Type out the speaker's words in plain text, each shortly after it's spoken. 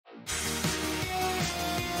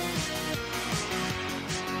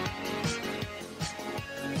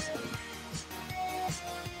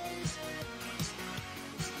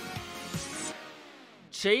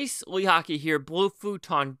Chase Lehocky here, Blue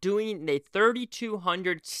Futon, doing a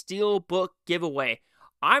 3200 Steelbook giveaway.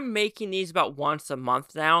 I'm making these about once a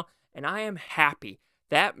month now, and I am happy.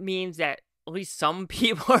 That means that at least some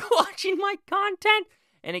people are watching my content,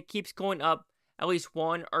 and it keeps going up at least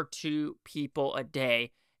 1 or 2 people a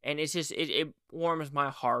day. And it's just, it warms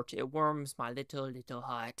my heart. It warms my little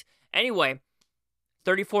heart. Anyway,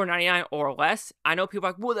 $34.99 or less. I know people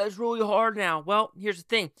are like, well, that's really hard now. Well, here's the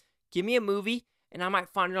thing. Give me a movie, and I might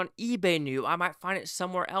find it on eBay new. I might find it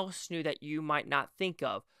somewhere else new that you might not think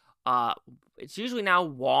of. It's usually now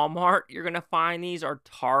Walmart you're going to find these, or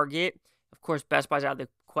Target. Of course, Best Buy's out of the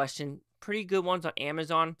question. Pretty good ones on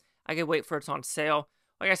Amazon. I could wait for it's on sale.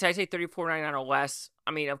 Like I said, I say $34.99 or less.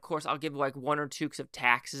 I mean, of course, I'll give like 1 or 2 because of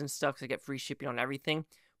taxes and stuff, because I get free shipping on everything.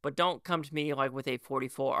 But don't come to me like with a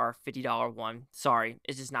 $44 or $50 one. Sorry,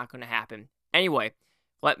 it's just not going to happen. Anyway,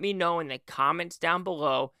 let me know in the comments down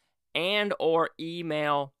below and or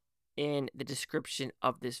email in the description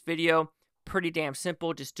of this video. Pretty damn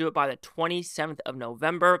simple. Just do it by the 27th of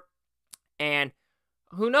November. And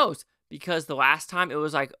who knows? Because the last time it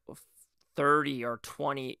was like 30 or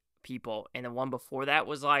 20 people, and the one before that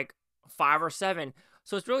was like 5 or 7.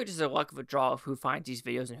 So it's really just a luck of a draw of who finds these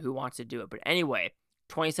videos and who wants to do it. But anyway,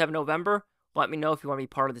 27 November, let me know if you want to be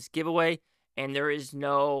part of this giveaway. And there is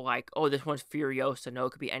no like, oh, this one's Furiosa. No, it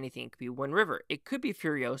could be anything. It could be Wind River. It could be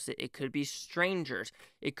Furiosa. It could be Strangers.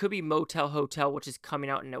 It could be Motel Hotel, which is coming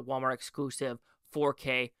out in a Walmart exclusive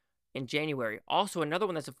 4K in January. Also, another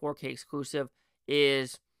one that's a 4K exclusive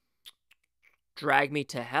is Drag Me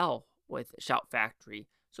to Hell with Shout Factory.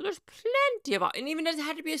 So there's plenty of, and even doesn't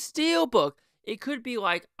have to be a Steelbook. It could be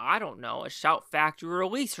like, I don't know, a Shout Factory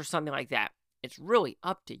release or something like that. It's really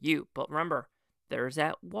up to you. But remember, there's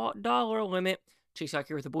that dollar limit. Chase out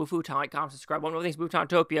here with the Blue Futon. Like, comment, subscribe. One more thing's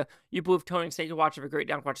Bluetontopia. You Blue Futoning, stay to watch. Have a great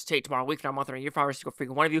day. Watch us take tomorrow, week, now, month, or year. Followers to go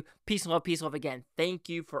freaking one of you. Peace and love again. Thank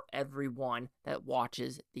you for everyone that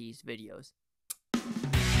watches these videos.